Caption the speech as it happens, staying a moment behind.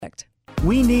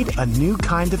We need a new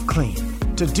kind of clean.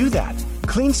 To do that,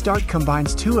 Clean Start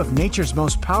combines two of nature's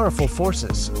most powerful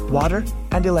forces, water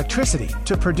and electricity,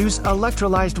 to produce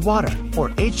electrolyzed water, or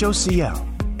HOCl.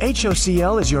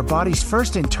 HOCl is your body's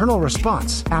first internal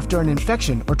response after an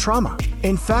infection or trauma.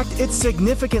 In fact, it's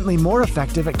significantly more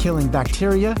effective at killing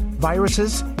bacteria,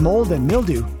 viruses, mold, and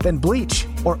mildew than bleach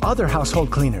or other household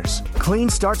cleaners. Clean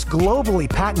Start's globally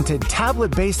patented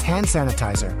tablet-based hand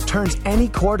sanitizer turns any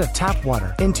quart of tap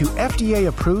water into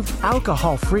FDA-approved,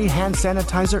 alcohol-free hand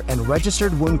sanitizer and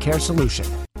registered wound care solution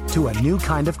to a new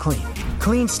kind of clean.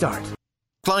 Clean Start.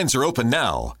 Lines are open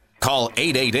now. Call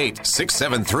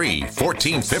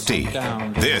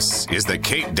 888-673-1450. This is the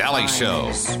Kate Dalley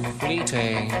Show.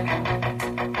 Fleeting.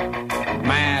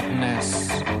 Madness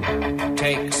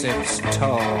takes its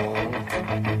toll.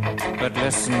 But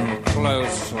listen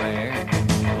closely.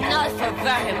 Not for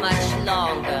very much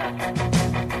longer.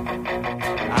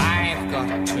 I've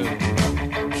got to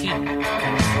keep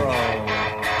control.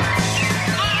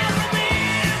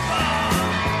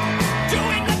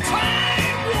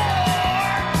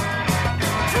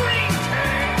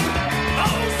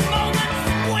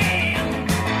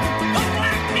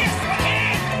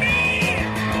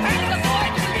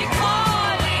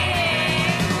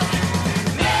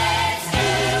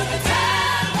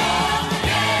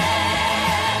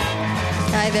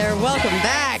 Hi there, welcome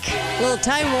back. Little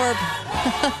time warp.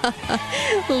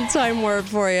 Little time warp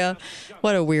for you.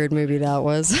 What a weird movie that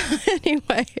was.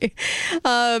 Anyway,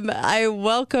 I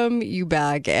welcome you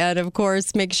back. And of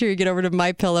course, make sure you get over to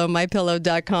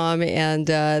mypillow.com. And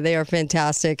they are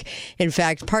fantastic. In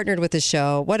fact, partnered with the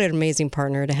show. What an amazing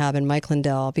partner to have in Mike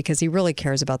Lindell, because he really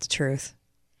cares about the truth.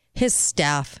 His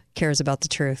staff cares about the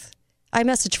truth. I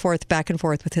message back and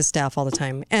forth with his staff all the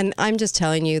time. And I'm just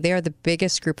telling you, they are the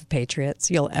biggest group of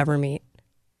patriots you'll ever meet.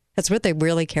 That's what they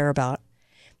really care about.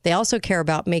 They also care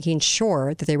about making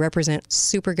sure that they represent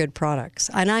super good products.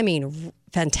 And I mean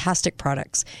fantastic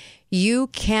products. You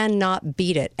cannot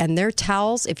beat it. And their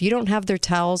towels, if you don't have their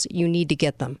towels, you need to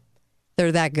get them.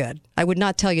 They're that good. I would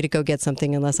not tell you to go get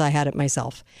something unless I had it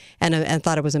myself and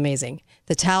thought it was amazing.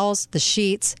 The towels, the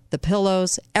sheets, the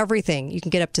pillows, everything. You can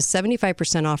get up to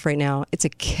 75% off right now. It's a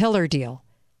killer deal.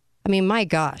 I mean, my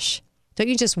gosh. Don't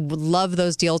you just love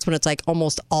those deals when it's like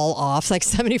almost all off, like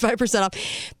 75% off?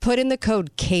 Put in the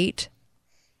code KATE,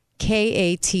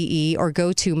 K-A-T-E, or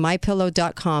go to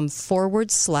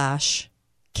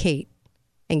mypillow.com/Kate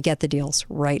and get the deals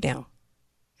right now.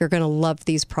 You're going to love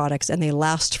these products, and they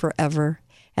last forever,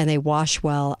 and they wash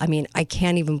well. I mean, I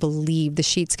can't even believe the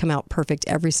sheets come out perfect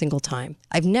every single time.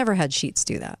 I've never had sheets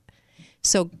do that.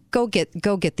 So go get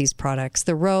these products.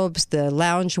 The robes, the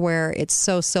loungewear, it's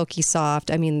so silky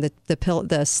soft. I mean,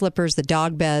 the slippers, the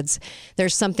dog beds.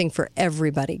 There's something for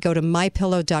everybody. Go to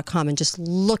mypillow.com and just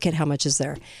look at how much is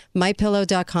there.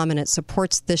 mypillow.com, and it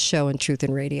supports this show and Truth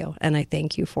in Radio, and I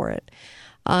thank you for it.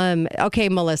 Okay,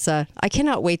 Melissa, I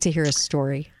cannot wait to hear a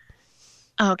story.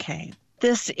 Okay.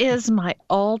 This is my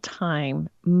all-time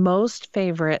most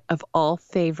favorite of all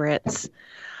favorites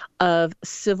of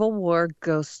Civil War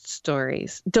ghost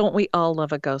stories. Don't we all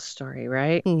love a ghost story,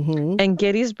 right? Mm-hmm. And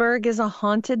Gettysburg is a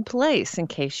haunted place, in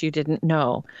case you didn't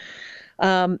know.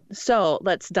 So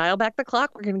let's dial back the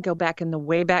clock. We're going to go back in the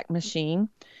Wayback Machine.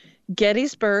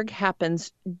 Gettysburg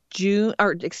happens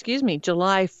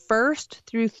July 1st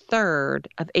through 3rd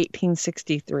of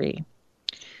 1863.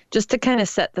 Just to kind of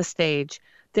set the stage,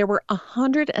 there were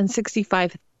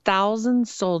 165,000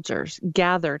 soldiers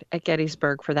gathered at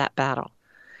Gettysburg for that battle.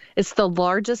 It's the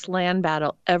largest land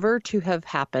battle ever to have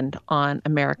happened on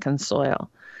American soil.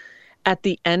 At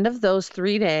the end of those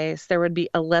 3 days, there would be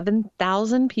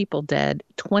 11,000 people dead,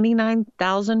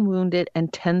 29,000 wounded,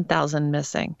 and 10,000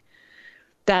 missing.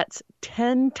 That's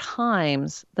 10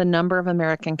 times the number of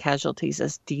American casualties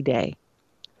as D-Day.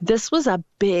 This was a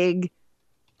big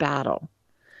battle.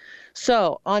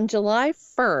 So on July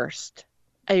 1st,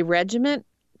 a regiment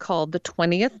called the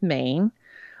 20th Maine,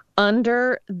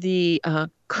 under the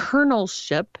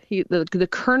colonelship, the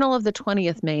colonel of the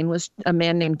 20th Maine was a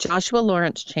man named Joshua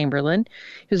Lawrence Chamberlain.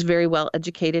 He was a very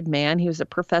well-educated man. He was a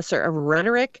professor of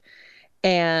rhetoric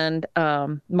and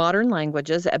modern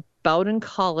languages at Bowdoin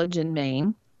College in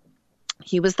Maine.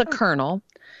 He was the colonel.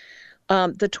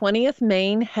 The 20th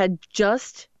Maine had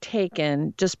just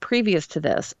previous to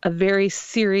this, a very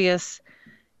serious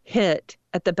hit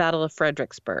at the Battle of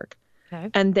Fredericksburg. Okay.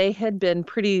 And they had been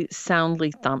pretty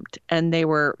soundly thumped, and they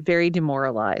were very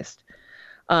demoralized.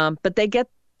 But they get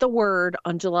the word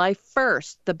on July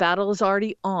 1st, the battle is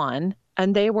already on,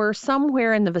 and they were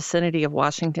somewhere in the vicinity of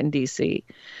Washington, D.C.,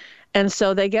 and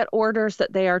so they get orders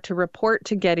that they are to report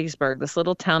to Gettysburg, this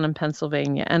little town in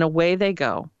Pennsylvania, and away they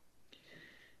go.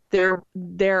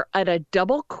 They're at a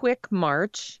double quick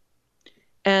march,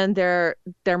 and they're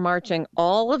marching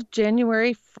all of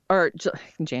July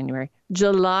the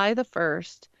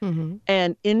 1st,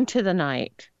 and into the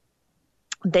night.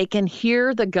 They can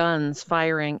hear the guns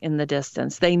firing in the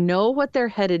distance. They know what they're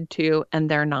headed to, and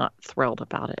they're not thrilled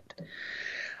about it.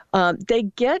 They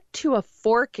get to a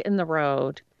fork in the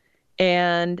road,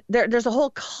 and there's a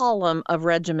whole column of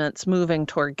regiments moving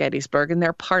toward Gettysburg, and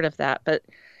they're part of that. But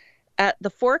at the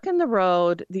fork in the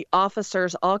road, the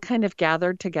officers all kind of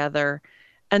gathered together,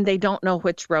 and they don't know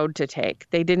which road to take.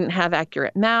 They didn't have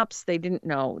accurate maps. They didn't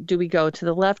know, do we go to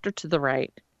the left or to the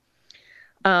right?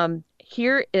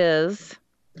 Here is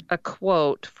a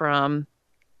quote from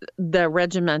the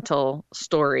regimental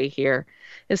story here.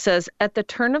 It says, "At the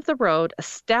turn of the road, a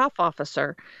staff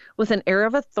officer with an air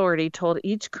of authority told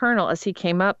each colonel as he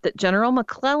came up that General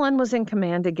McClellan was in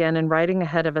command again and riding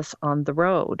ahead of us on the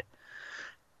road."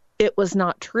 It was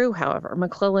not true, however.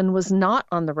 McClellan was not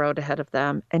on the road ahead of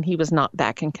them, and he was not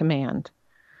back in command.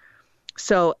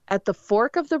 So at the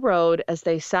fork of the road, as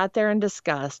they sat there and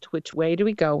discussed, which way do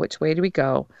we go, which way do we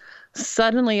go,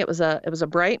 suddenly it was a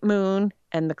bright moon,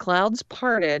 and the clouds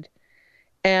parted,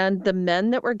 and the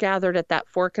men that were gathered at that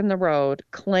fork in the road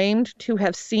claimed to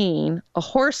have seen a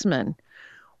horseman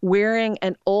wearing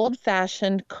an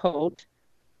old-fashioned coat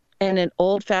and an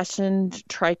old-fashioned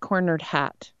tri-cornered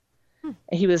hat.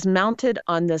 He was mounted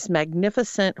on this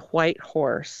magnificent white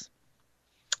horse.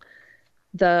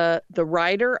 The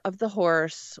rider of the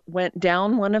horse went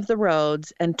down one of the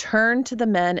roads and turned to the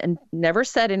men and never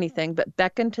said anything, but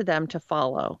beckoned to them to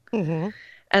follow.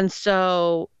 And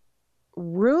so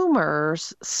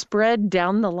rumors spread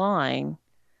down the line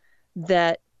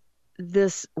that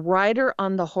this rider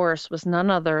on the horse was none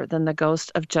other than the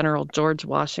ghost of General George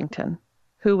Washington,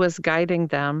 who was guiding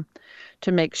them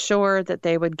to make sure that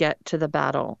they would get to the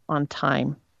battle on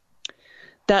time.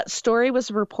 That story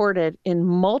was reported in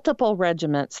multiple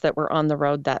regiments that were on the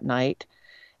road that night,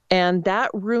 and that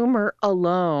rumor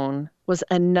alone was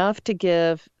enough to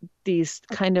give these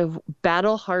kind of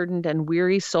battle-hardened and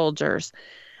weary soldiers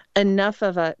enough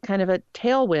of a kind of a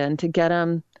tailwind to get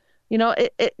them,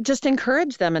 it just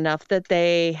encouraged them enough that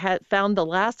they had found the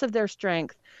last of their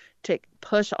strength to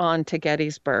push on to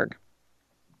Gettysburg.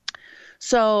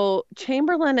 So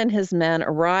Chamberlain and his men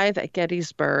arrive at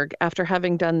Gettysburg after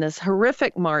having done this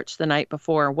horrific march the night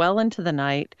before, well into the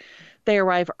night. They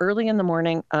arrive early in the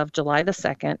morning of July the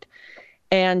 2nd,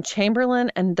 and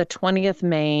Chamberlain and the 20th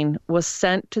Maine was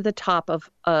sent to the top of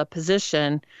a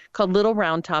position called Little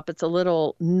Round Top. It's a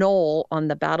little knoll on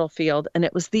the battlefield, and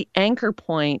it was the anchor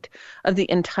point of the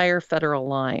entire Federal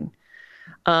line.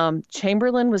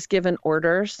 Chamberlain was given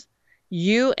orders: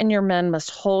 you and your men must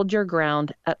hold your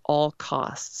ground at all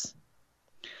costs.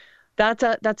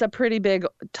 That's a pretty big,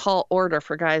 tall order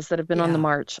for guys that have been on the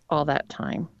march all that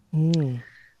time.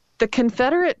 The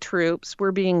Confederate troops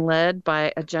were being led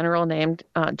by a general named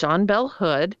John Bell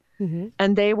Hood,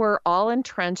 and they were all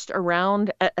entrenched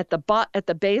around at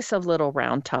the base of Little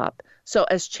Round Top. So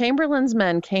as Chamberlain's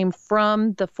men came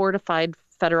from the fortified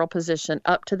Federal position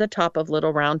up to the top of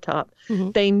Little Round Top,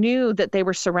 they knew that they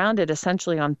were surrounded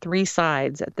essentially on three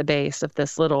sides at the base of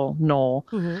this little knoll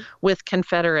with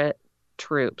Confederate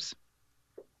troops.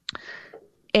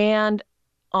 And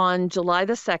on July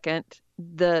the 2nd,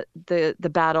 the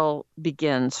battle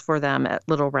begins for them at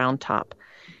Little Round Top.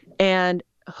 And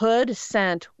Hood he would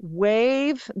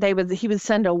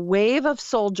send a wave of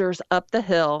soldiers up the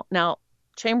hill. Now,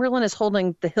 Chamberlain is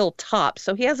holding the hill top,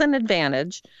 so he has an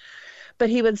advantage. But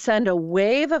he would send a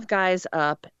wave of guys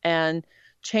up, and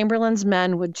Chamberlain's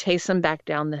men would chase them back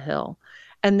down the hill.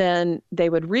 And then they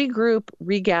would regroup,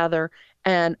 regather,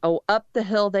 and up the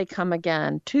hill they come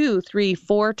again, 2, 3,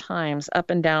 4 times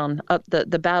up and down. Up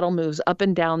the battle moves up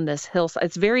and down this hillside.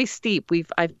 It's very steep.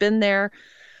 I've been there.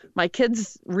 My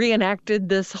kids reenacted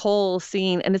this whole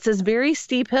scene, and it's this very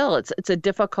steep hill. It's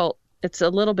a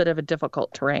little bit of a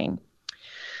difficult terrain.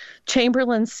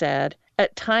 Chamberlain said,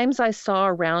 "At times I saw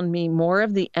around me more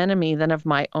of the enemy than of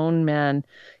my own men,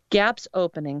 gaps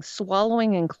opening,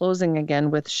 swallowing and closing again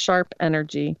with sharp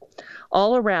energy.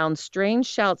 All around, strange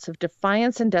shouts of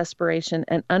defiance and desperation,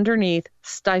 and underneath,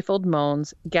 stifled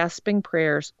moans, gasping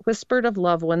prayers, whispered of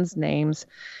loved ones' names.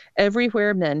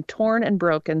 Everywhere men torn and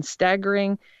broken,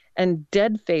 staggering, and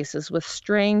dead faces with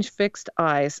strange fixed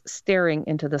eyes staring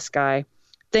into the sky,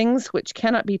 things which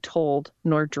cannot be told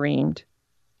nor dreamed."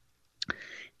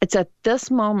 It's at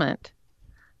this moment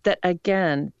that,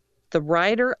 again, the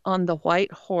rider on the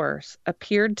white horse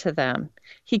appeared to them.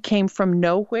 He came from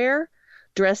nowhere,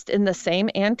 dressed in the same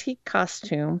antique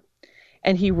costume,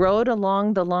 and he rode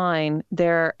along the line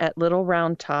there at Little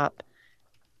Round Top,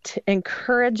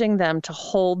 encouraging them to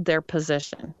hold their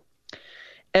position.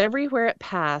 Everywhere it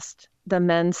passed, the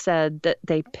men said that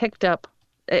they picked up,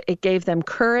 it gave them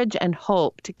courage and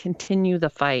hope to continue the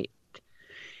fight.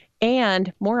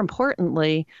 And more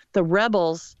importantly, the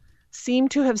rebels seem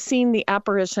to have seen the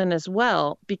apparition as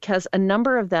well, because a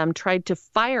number of them tried to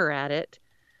fire at it,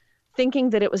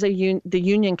 thinking that it was the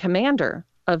Union commander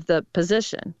of the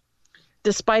position.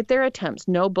 Despite their attempts,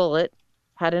 no bullet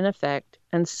had an effect,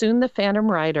 and soon the Phantom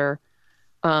Rider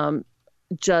the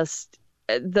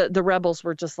rebels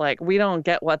were just like, we don't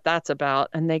get what that's about,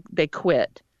 and they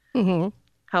quit. Mm-hmm.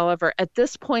 However, at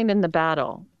this point in the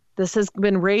battle, this has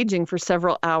been raging for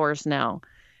several hours now.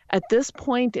 At this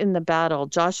point in the battle,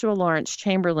 Joshua Lawrence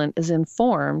Chamberlain is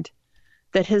informed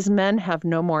that his men have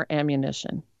no more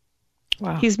ammunition.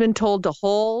 Wow. He's been told to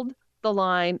hold the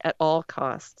line at all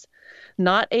costs.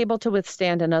 Not able to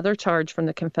withstand another charge from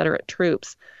the Confederate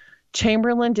troops,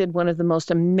 Chamberlain did one of the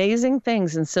most amazing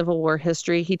things in Civil War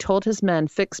history. He told his men,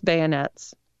 fix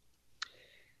bayonets,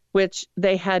 which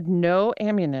they had no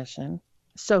ammunition.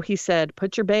 So he said,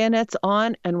 put your bayonets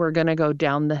on and we're going to go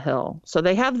down the hill. So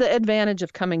they have the advantage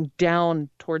of coming down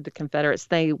toward the Confederates.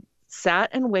 They sat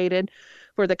and waited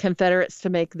for the Confederates to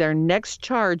make their next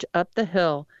charge up the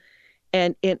hill.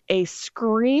 And in a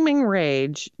screaming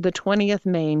rage, the 20th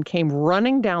Maine came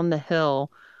running down the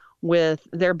hill with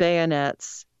their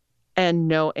bayonets and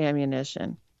no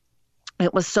ammunition.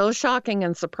 It was so shocking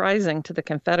and surprising to the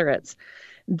Confederates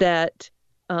that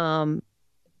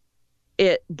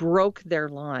it broke their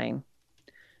line.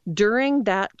 During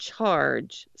that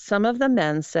charge, some of the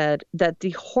men said that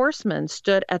the horsemen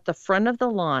stood at the front of the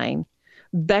line,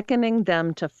 beckoning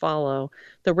them to follow.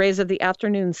 The rays of the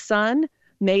afternoon sun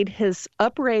made his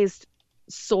upraised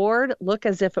sword look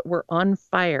as if it were on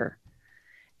fire.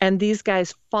 And these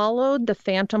guys followed the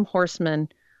phantom horsemen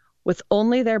with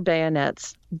only their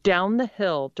bayonets down the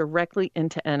hill directly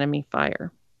into enemy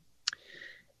fire.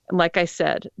 And like I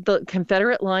said, the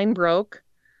Confederate line broke.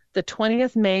 The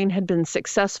 20th Maine had been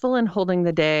successful in holding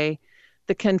the day.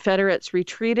 The Confederates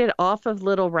retreated off of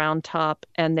Little Round Top,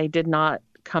 and they did not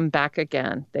come back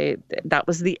again. That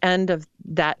was the end of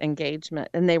that engagement,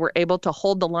 and they were able to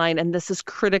hold the line, and this is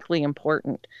critically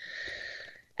important.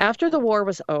 After the war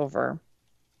was over,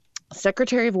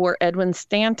 Secretary of War Edwin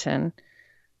Stanton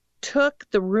took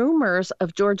the rumors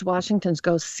of George Washington's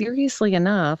ghost seriously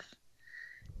enough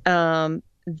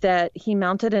that he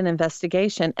mounted an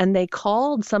investigation, and they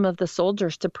called some of the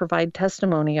soldiers to provide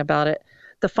testimony about it.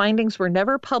 The findings were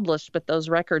never published, but those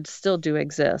records still do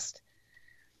exist.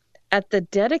 At the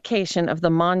dedication of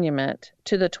the monument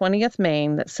to the 20th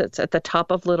Maine that sits at the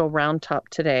top of Little Round Top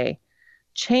today,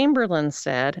 Chamberlain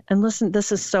said, and listen,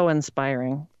 this is so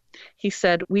inspiring. He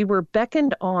said, "We were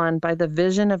beckoned on by the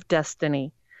vision of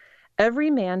destiny.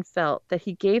 Every man felt that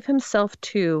he gave himself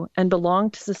to and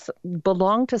belonged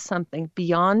to something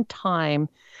beyond time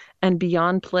and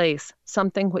beyond place,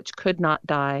 something which could not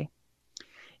die.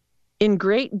 In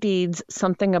great deeds,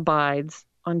 something abides.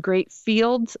 On great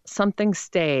fields, something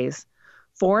stays.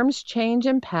 Forms change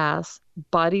and pass,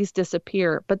 bodies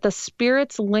disappear, but the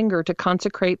spirits linger to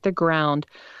consecrate the ground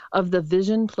of the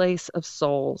vision place of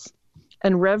souls.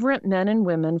 And reverent men and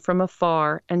women from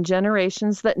afar, and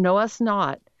generations that know us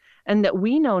not, and that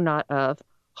we know not of,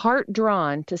 heart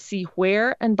drawn to see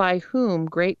where and by whom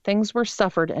great things were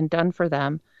suffered and done for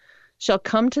them, shall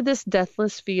come to this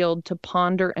deathless field to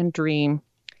ponder and dream.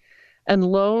 And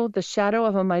lo, the shadow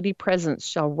of a mighty presence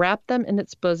shall wrap them in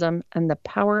its bosom, and the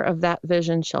power of that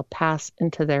vision shall pass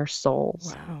into their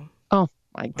souls." Wow. Oh,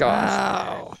 my gosh.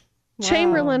 Wow.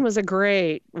 Chamberlain was a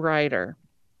great writer.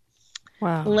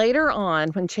 Wow. Later on,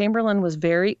 when Chamberlain was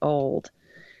very old,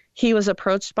 he was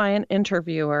approached by an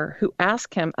interviewer who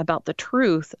asked him about the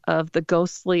truth of the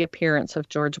ghostly appearance of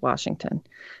George Washington.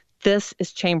 This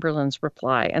is Chamberlain's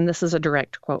reply, and this is a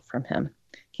direct quote from him.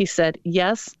 He said,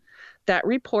 "Yes, that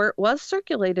report was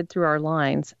circulated through our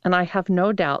lines, and I have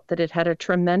no doubt that it had a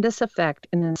tremendous effect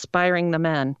in inspiring the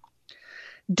men.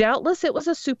 Doubtless it was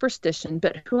a superstition,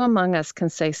 but who among us can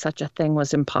say such a thing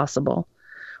was impossible?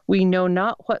 We know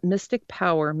not what mystic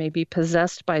power may be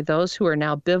possessed by those who are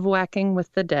now bivouacking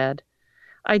with the dead.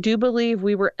 I do believe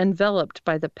we were enveloped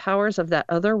by the powers of that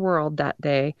other world that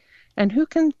day, and who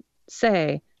can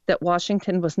say that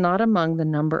Washington was not among the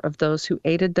number of those who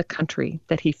aided the country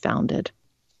that he founded?"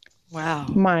 Wow.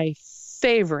 My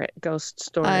favorite ghost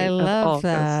story. I of all love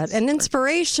that. ghost And stories.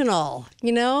 inspirational,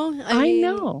 you know? I mean,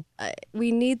 know.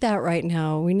 We need that right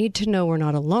now. We need to know we're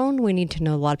not alone. We need to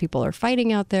know a lot of people are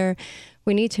fighting out there.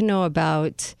 We need to know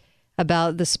about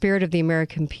the spirit of the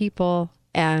American people.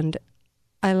 And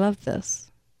I love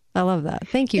this. I love that.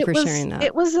 Thank you for sharing that.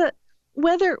 It was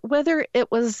whether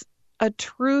it was a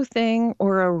true thing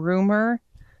or a rumor,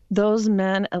 those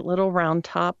men at Little Round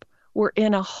Top were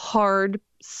in a hard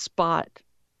spot.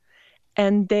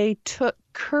 And they took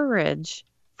courage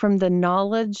from the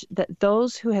knowledge that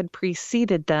those who had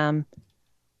preceded them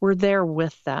were there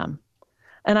with them.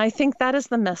 And I think that is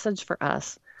the message for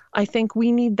us. I think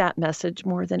we need that message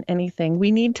more than anything.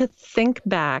 We need to think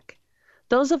back.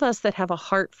 Those of us that have a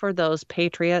heart for those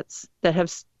patriots that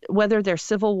have, whether they're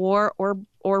Civil War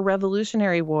or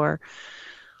Revolutionary War,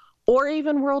 or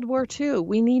even World War II,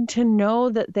 we need to know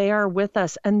that they are with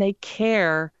us and they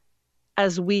care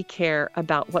as we care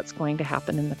about what's going to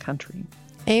happen in the country.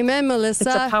 Amen, Melissa.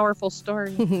 It's a powerful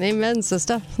story. Amen,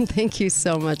 sister. Thank you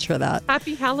so much for that.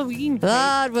 Happy Halloween. Kate.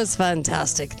 That was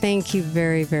fantastic. Thank you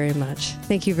very, very much.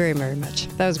 Thank you very, very much.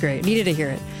 That was great. Needed to hear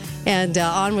it. And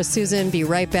on with Susan. Be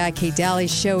right back. Kate Dalley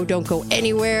Show. Don't go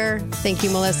anywhere. Thank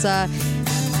you, Melissa.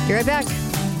 Be right back.